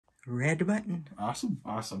red button. Awesome,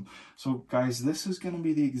 awesome. So guys, this is going to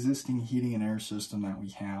be the existing heating and air system that we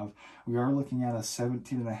have. We are looking at a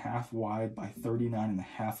 17.5 wide by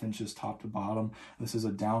 39.5 inches top to bottom. This is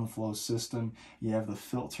a downflow system. You have the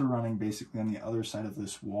filter running basically on the other side of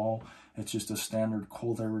this wall. It's just a standard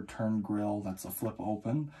cold air return grill. That's a flip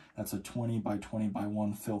open. That's a 20 by 20 by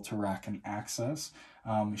 1 filter rack and access.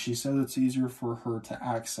 She says it's easier for her to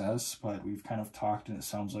access, but we've kind of talked and it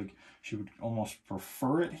sounds like she would almost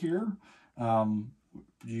prefer it here. Do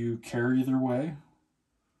you care either way?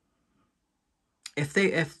 If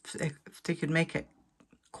they could make it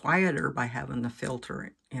quieter by having the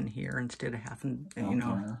filter in here instead of having, you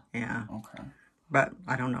know, yeah. Okay. But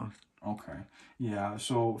I don't know. Okay. Yeah.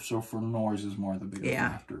 So for noise is more the bigger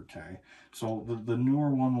factor. Okay. So the newer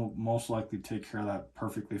one will most likely take care of that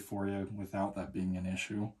perfectly for you without that being an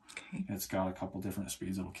issue. Okay. It's got a couple different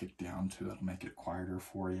speeds it'll kick down to that'll make it quieter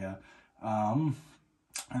for you.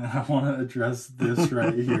 And I want to address this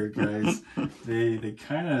right here, guys. They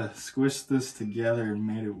kind of squished this together and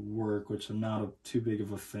made it work, which I'm not too big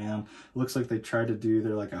of a fan. It looks like they tried to do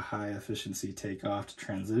their like a high efficiency takeoff to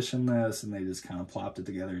transition this, and they just kind of plopped it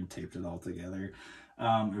together and taped it all together.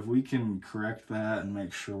 If we can correct that and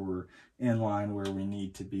make sure we're in line where we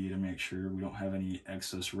need to be to make sure we don't have any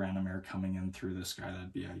excess random air coming in through this guy,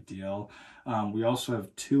 that'd be ideal. We also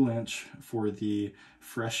have 2-inch for the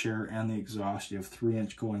fresh air and the exhaust. You have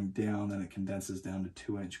 3-inch going down, then it condenses down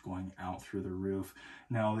to 2-inch going out through the roof.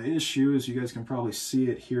 Now the issue is, you guys can probably see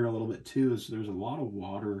it here a little bit too, is there's a lot of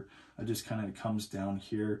water that just kind of comes down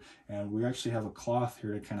here, and we actually have a cloth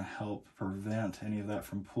here to kind of help prevent any of that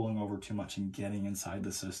from pulling over too much and getting inside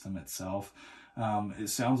the system itself. It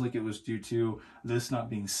sounds like it was due to this not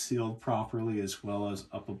being sealed properly, as well as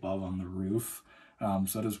up above on the roof.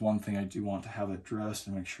 So that is one thing I do want to have addressed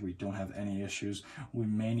and make sure we don't have any issues. We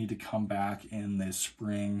may need to come back in the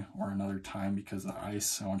spring or another time because of the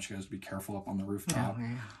ice. I want you guys to be careful up on the rooftop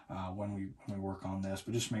when we work on this,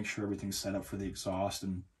 but just make sure everything's set up for the exhaust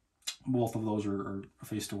and both of those are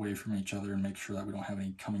faced away from each other, and make sure that we don't have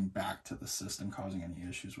any coming back to the system causing any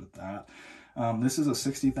issues with that. This is a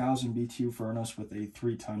 60,000 BTU furnace with a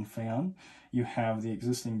 3-ton fan. You have the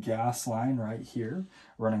existing gas line right here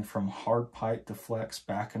running from hard pipe to flex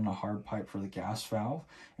back into hard pipe for the gas valve,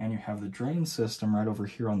 and you have the drain system right over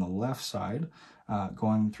here on the left side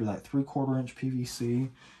going through that 3/4 inch PVC.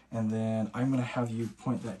 And then I'm going to have you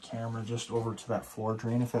point that camera just over to that floor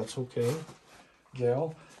drain, if that's okay,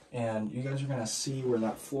 Gail. And you guys are going to see where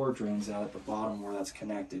that floor drains out at the bottom, where that's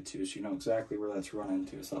connected to, so you know exactly where that's running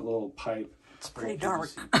to. It's that little pipe. It's pretty dark.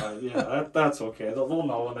 Yeah, that's okay. They'll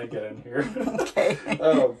know when they get in here. Okay.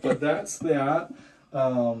 But that's that.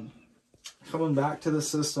 Coming back to the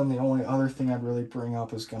system, the only other thing I'd really bring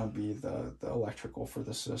up is going to be the electrical for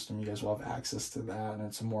the system. You guys will have access to that, and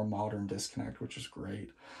it's a more modern disconnect, which is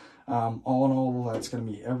great. All in all, that's going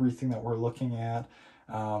to be everything that we're looking at.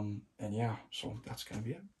 And yeah, so that's going to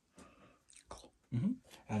be it. Cool.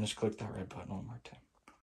 And just click that red button one more time.